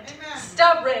determined,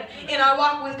 stubborn in our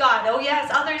walk with God. Oh yes,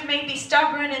 others may be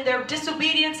stubborn in their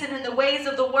disobedience and in the ways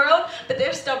of the world, but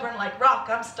they're stubborn like rock.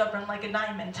 I'm stubborn like a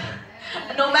diamond.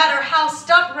 No matter how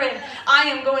stubborn, I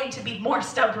am going to be more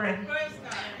stubborn.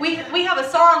 We have a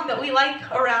song that we like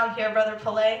around here, Brother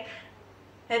Pillay.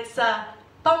 It's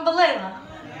Bambalela.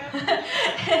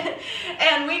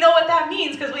 And we know what that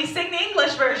means because we sing the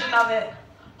English version of it.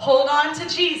 Hold on to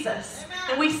Jesus.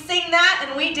 And we sing that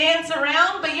and we dance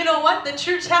around, but you know what? The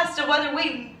true test of whether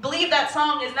we believe that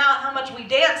song is not how much we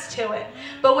dance to it,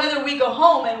 but whether we go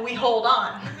home and we hold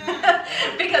on.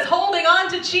 Because holding on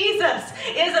to Jesus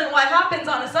isn't what happens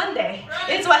on a Sunday.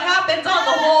 It's what happens on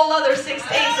the whole other 6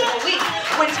 days of the week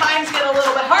when times get a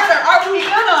little bit harder. Are we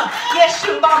gonna,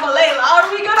 Yeshu Bamalela,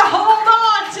 are we gonna hold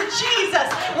on to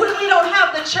Jesus when we don't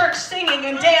have the church singing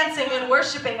and dancing and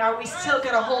worshiping? Are we still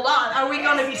gonna hold on? Are we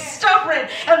gonna be stubborn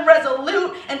and resolute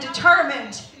and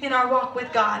determined in our walk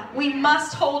with God? We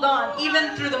must hold on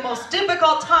even through the most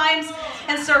difficult times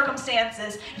and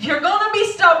circumstances. If you're going to be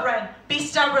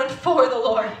stubborn for the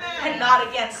Lord and not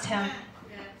against him.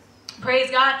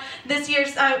 Praise God. This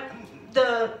year's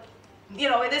this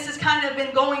has kind of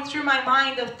been going through my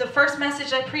mind of the first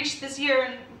message I preached this year,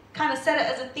 and kind of set it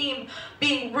as a theme,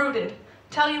 being rooted.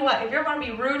 Tell you what, if you're going to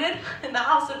be rooted in the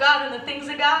house of God and the things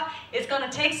of God, it's going to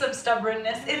take some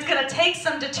stubbornness. It's going to take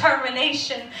some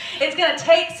determination. It's going to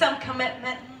take some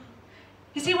commitment.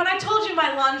 You see, when I told you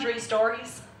my laundry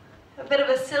stories, a bit of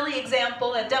a silly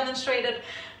example that demonstrated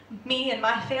me and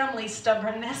my family's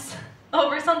stubbornness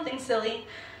over something silly,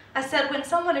 I said when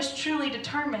someone is truly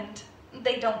determined,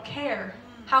 they don't care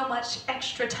how much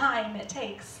extra time it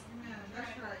takes.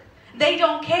 They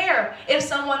don't care if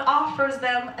someone offers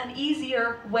them an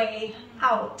easier way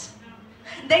out.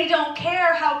 They don't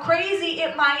care how crazy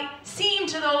it might seem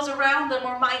to those around them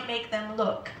or might make them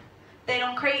look. They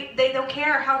don't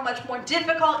care how much more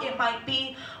difficult it might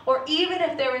be, or even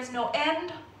if there is no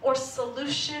end or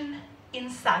solution in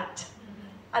sight.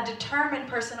 A determined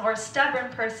person or a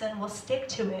stubborn person will stick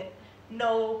to it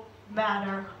no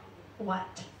matter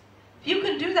what. If you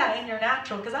can do that in your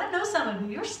natural, because I know some of you,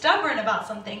 you're stubborn about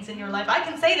some things in your life. I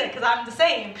can say that because I'm the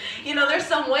same. You know, there's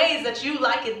some ways that you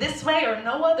like it this way or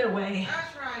no other way.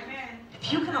 That's right, man.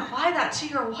 If you can apply that to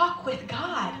your walk with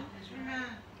God,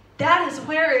 that is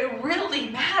where it really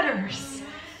matters.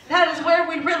 That is where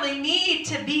we really need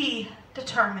to be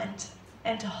determined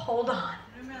and to hold on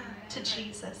to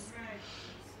Jesus.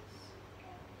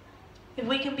 If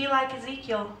we can be like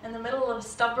Ezekiel in the middle of a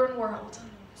stubborn world,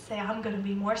 say, I'm going to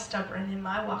be more stubborn in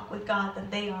my walk with God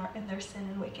than they are in their sin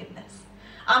and wickedness.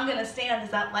 I'm going to stand as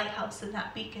that lighthouse and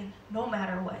that beacon no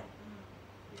matter what.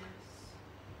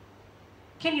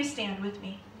 Can you stand with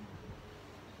me?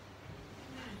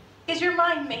 Is your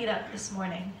mind made up this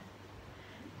morning?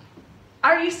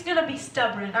 Are you going to be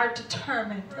stubborn or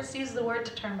determined? Let's use the word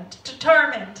determined.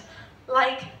 Determined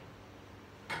like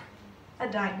a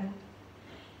diamond.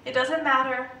 It doesn't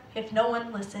matter if no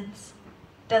one listens.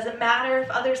 Doesn't matter if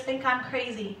others think I'm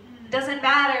crazy. Doesn't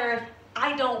matter if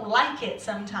I don't like it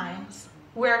sometimes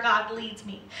where God leads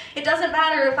me. It doesn't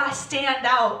matter if I stand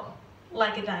out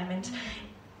like a diamond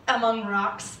among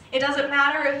rocks. It doesn't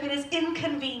matter if it is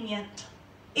inconvenient.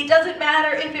 It doesn't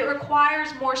matter if it requires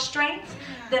more strength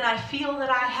than I feel that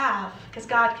I have, because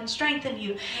God can strengthen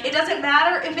you. It doesn't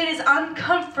matter if it is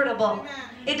uncomfortable.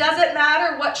 It doesn't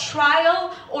matter what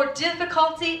trial or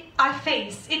difficulty I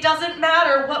face. It doesn't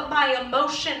matter what my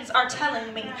emotions are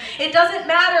telling me. It doesn't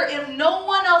matter if no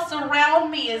one else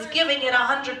around me is giving it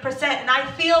 100% and I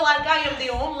feel like I am the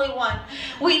only one.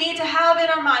 We need to have in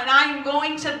our mind, I am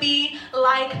going to be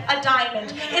like a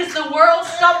diamond. Is the world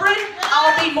stubborn?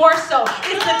 I'll be more so.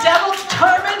 Is the devil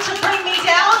determined to bring me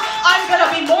down? I'm going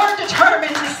to be more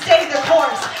determined to stay the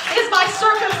course. Is my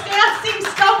circumstance seem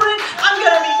stubborn? I'm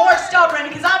going to be more stubborn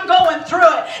because I'm going through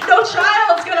it. No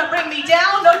trial is going to bring me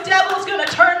down. No devil's going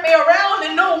to turn me around,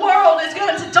 and no world is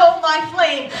going to dull my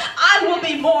flame. I will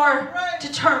be more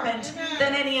determined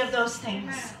than any of those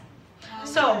things.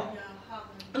 So,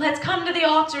 let's come to the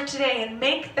altar today and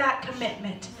make that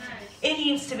commitment. It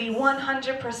needs to be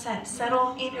 100%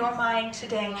 settled in your mind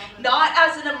today. Not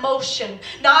as an emotion,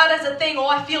 not as a thing, oh,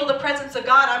 I feel the presence of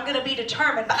God, I'm going to be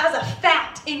determined, but as a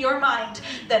fact in your mind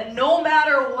that no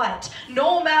matter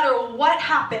what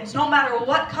happens, no matter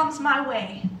what comes my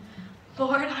way,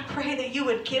 Lord, I pray that you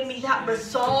would give me that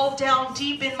resolve down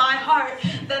deep in my heart,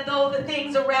 that though the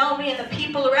things around me and the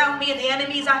people around me and the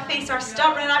enemies I face are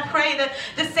stubborn, I pray that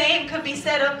the same could be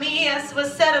said of me as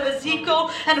was said of Ezekiel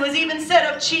and was even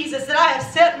said of Jesus, that I have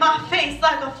set my face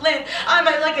like a flint. I'm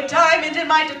like a diamond in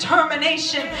my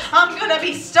determination. I'm going to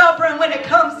be stubborn when it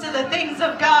comes to the things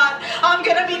of God. I'm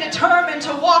going to be determined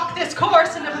to walk this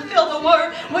course and to fulfill the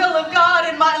will of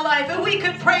God in my life. If we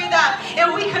could pray that,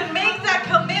 if we could make that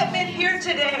commitment here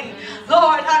today,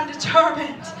 Lord, I'm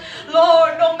determined.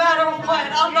 Lord, no matter what,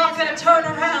 I'm not going to turn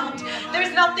around.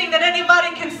 There's nothing that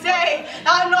anybody can say.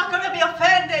 I'm not going to be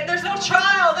offended. There's no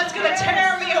trial that's going to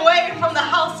tear me away from the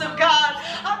house of God.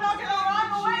 I'm not going to run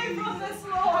away from this,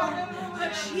 Lord.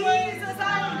 But Jesus,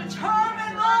 I am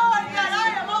determined, Lord, that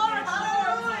I am honored,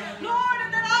 Lord,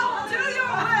 and that I will do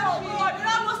your will, Lord, and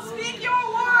I will speak your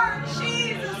word,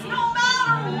 Jesus, no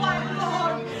matter what,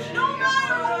 Lord, no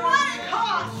matter what it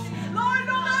costs. Lord,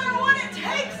 no matter what it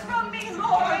takes from me,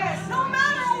 Lord, no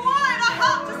matter what I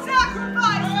have to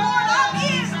sacrifice, Lord, I'm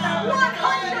in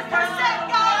 100%,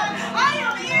 God. I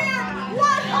am in 100%,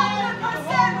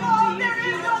 Lord. There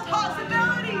is no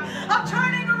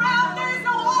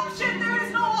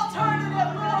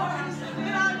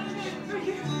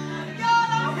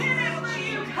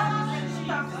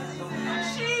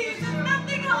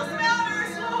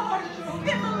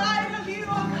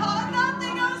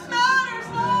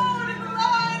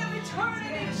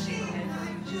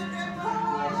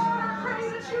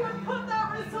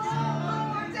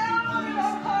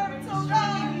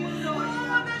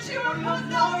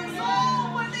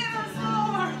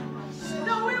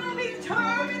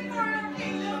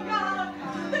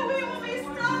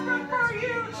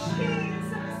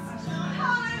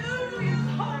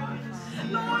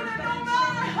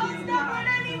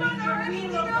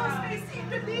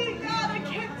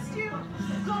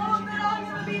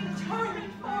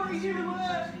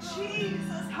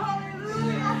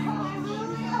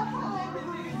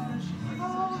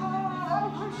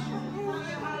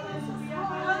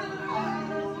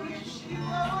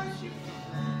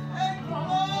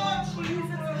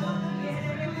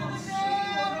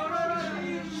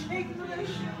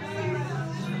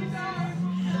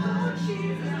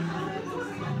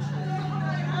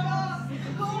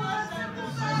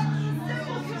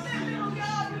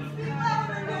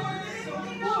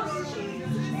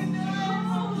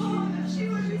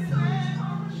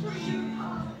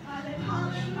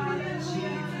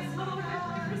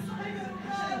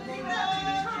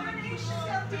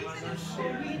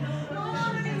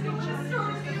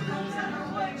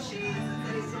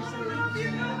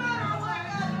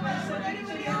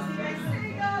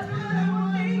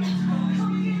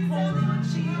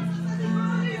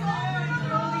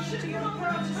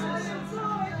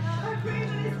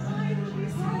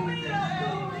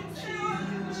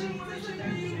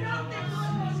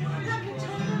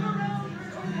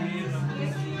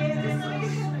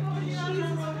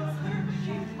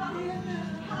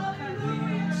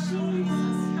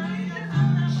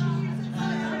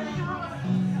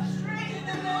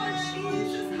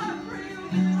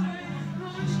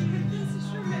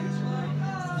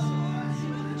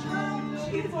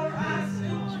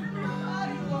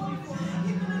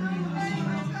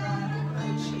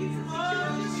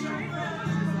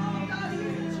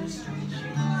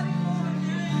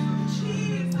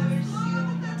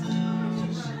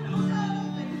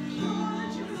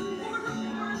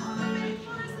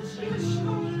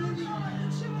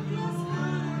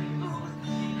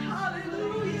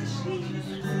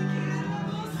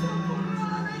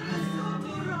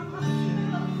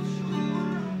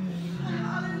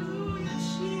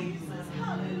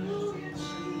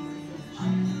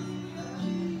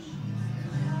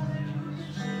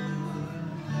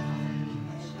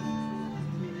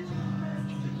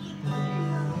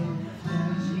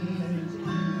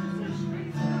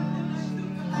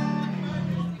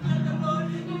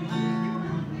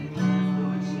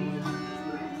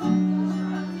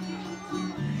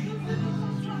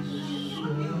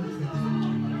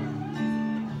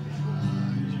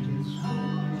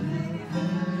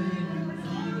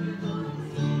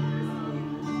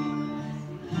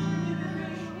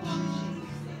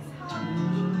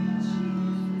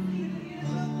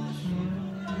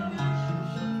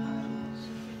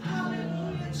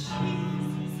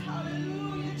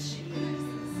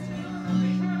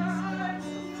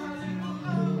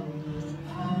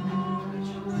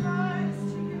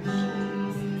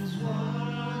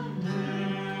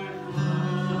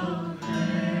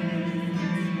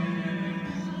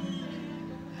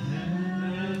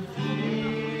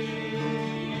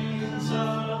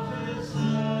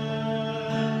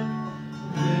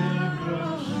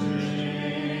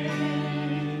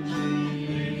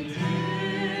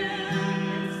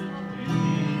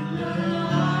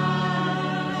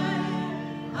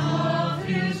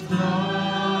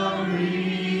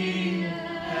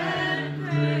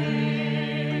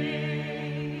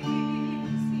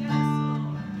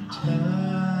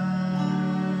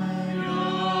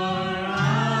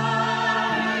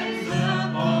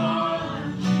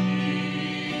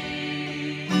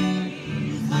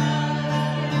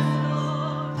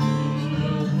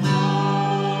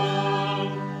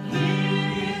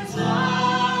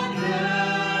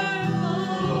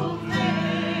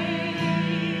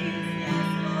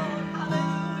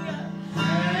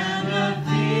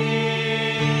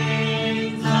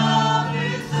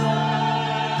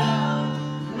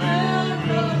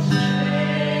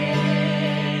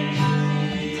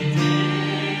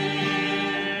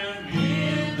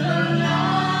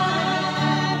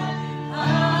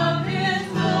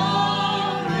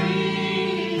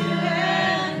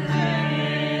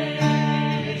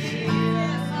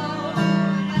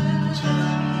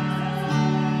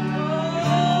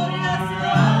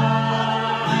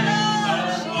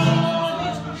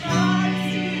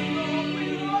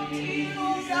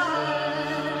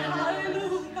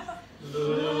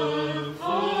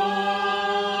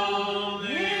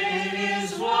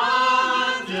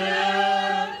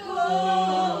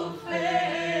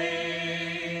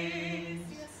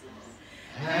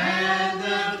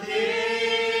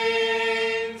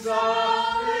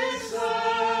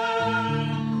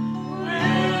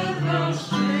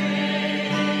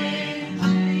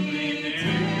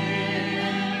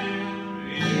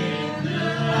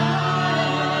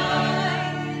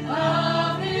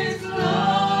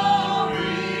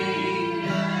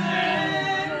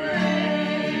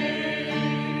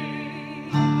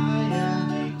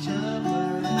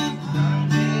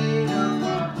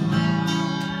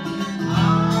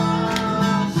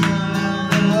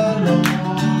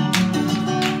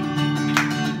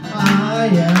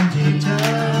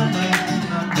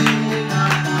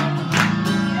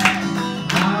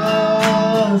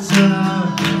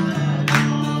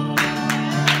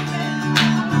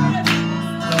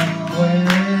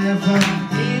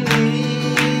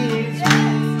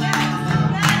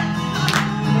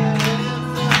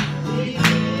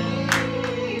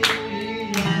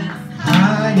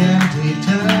am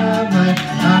determined.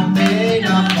 I've made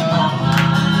up my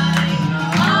mind.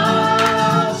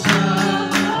 I'll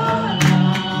serve the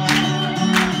Lord.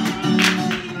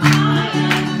 I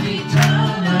am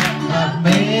determined. I've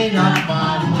made up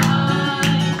my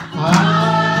mind.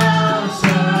 I'll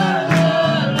serve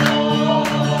the Lord.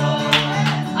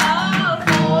 I'll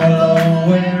follow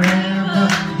wherever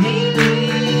He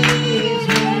leads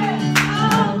me.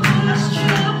 I'll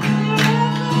worship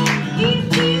wherever He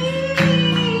leads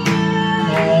me.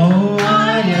 Oh, I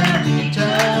am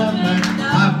determined.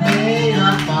 I've made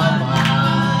up my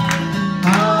mind.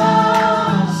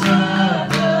 I'll serve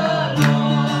the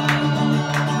Lord.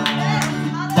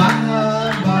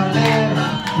 Bambalera,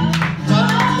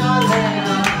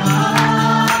 bambalera, bambalera,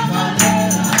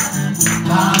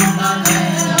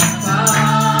 bambalera,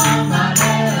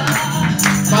 bambalera,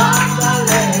 bambalera,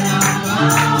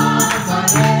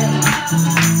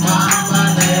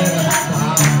 bambalera,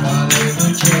 bambalera,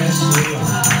 Jesus,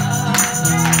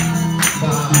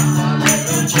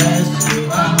 bambalera, Jesus.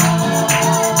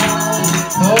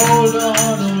 Hold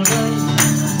on,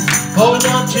 hold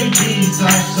on to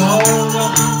Jesus, hold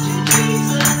on to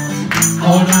Jesus,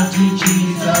 hold on to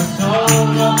Jesus,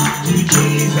 hold on to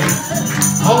Jesus,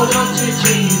 hold on to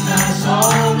Jesus,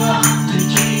 hold on to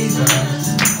Jesus,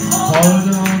 hold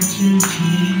on to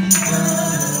Jesus.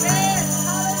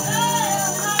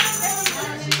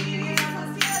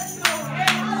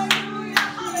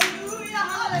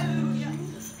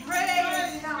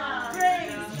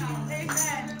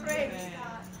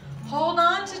 Hold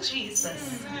on to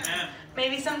Jesus.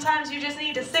 Maybe sometimes you just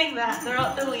need to sing that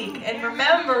throughout the week. And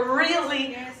remember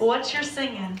really what you're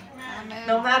singing.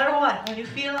 No matter what. When you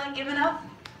feel like giving up,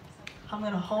 I'm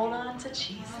going to hold on to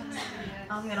Jesus.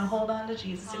 I'm going to hold on to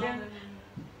Jesus.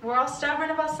 We're all stubborn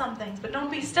about some things, but don't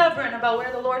be stubborn about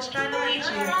where the Lord's trying to lead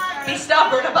you. Be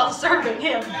stubborn about serving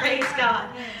Him. Praise God.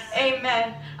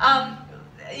 Amen.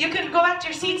 You can go back to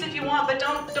your seats if you want, but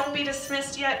don't be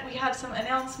dismissed yet. We have some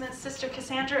announcements. Sister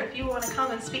Cassandra, if you want to come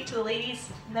and speak to the ladies,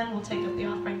 and then we'll take up the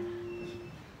offering.